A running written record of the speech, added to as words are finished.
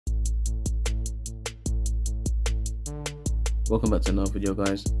Welcome back to another video,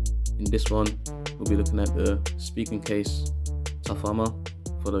 guys. In this one we'll be looking at the Spigen case tough armor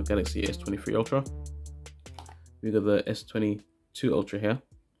for the Galaxy S23 Ultra. We've got the S22 Ultra here,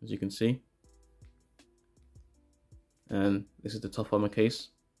 as you can see, and this is the tough armor case.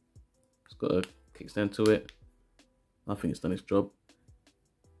 It's got a kickstand to it. I think it's done its job,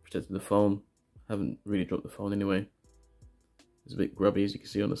 protected the phone. Haven't really dropped the phone anyway. It's a bit grubby, as you can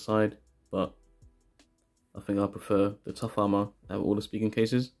see on the side, but I think I prefer the tough armor out of all the Spigen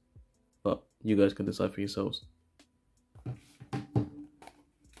cases, but you guys can decide for yourselves.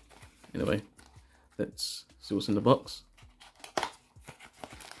 Anyway, let's see what's in the box.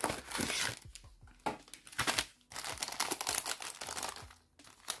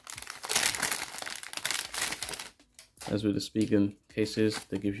 As with the Spigen cases,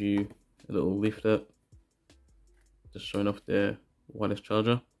 they give you a little leaflet just showing off their wireless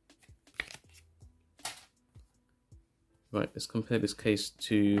charger. Right, let's compare this case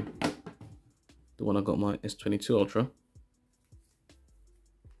to the one I got my S22 Ultra.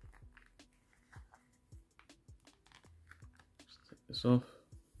 Just take this off.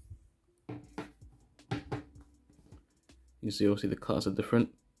 You see, obviously the cuts are different,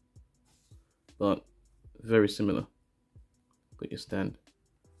 but very similar. Got your stand.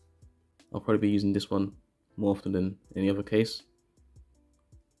 I'll probably be using this one more often than any other case,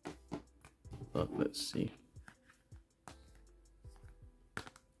 but let's see.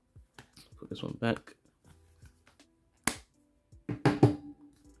 Put this one back.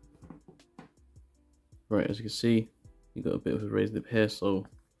 Right, as you can see, you got a bit of a raised lip here, so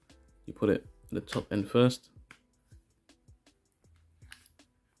you put it at the top end first.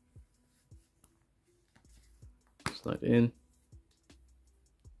 Slide it in,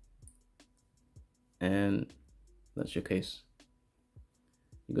 and that's your case.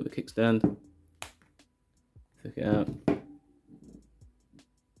 You got the kickstand. Take it out,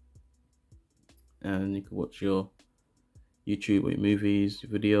 and you can watch your YouTube or your movies,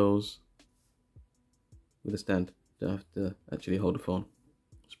 your videos with a stand. You don't have to actually hold the phone.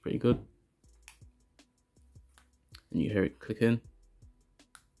 It's pretty good. And you hear it click in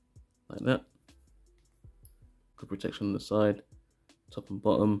like that. Good protection on the side, top and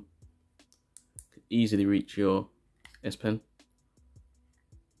bottom. Could easily reach your S Pen.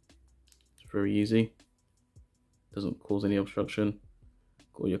 It's very easy. Doesn't cause any obstruction.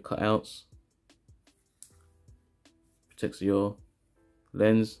 Got all your cutouts. Protects your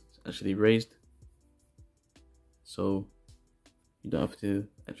lens. It's actually raised, so you don't have to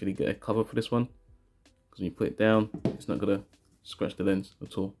actually get a cover for this one, because when you put it down, it's not gonna scratch the lens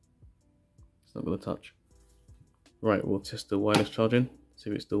at all. It's not gonna touch. Right, we'll test the wireless charging, see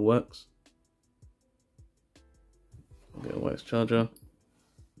if it still works. I'll get a wireless charger.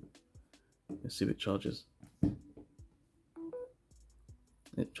 Let's see if it charges.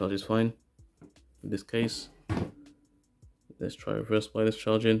 It charges fine in this case. Let's try reverse wireless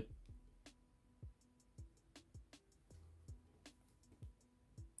charging.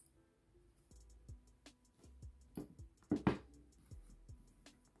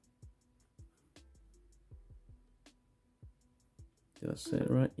 Did I say it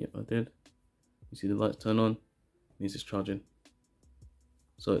right? Yep, I did. You see the lights turn on, means it's charging.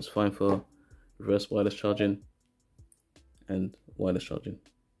 So it's fine for reverse wireless charging and wireless charging.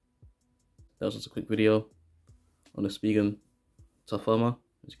 That was just a quick video on the Spigen tough armor,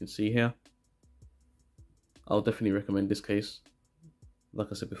 as you can see here. I'll definitely recommend this case. Like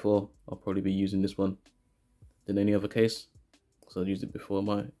I said before, I'll probably be using this one than any other case, because I've used it before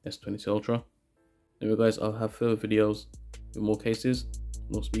my S22 Ultra. Anyway guys, I'll have further videos with more cases,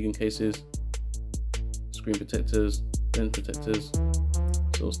 more Spigen cases, screen protectors, lens protectors,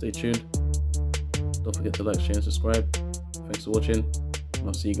 so stay tuned. Don't forget to like, share and subscribe. Thanks for watching, and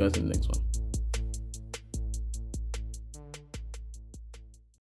I'll see you guys in the next one.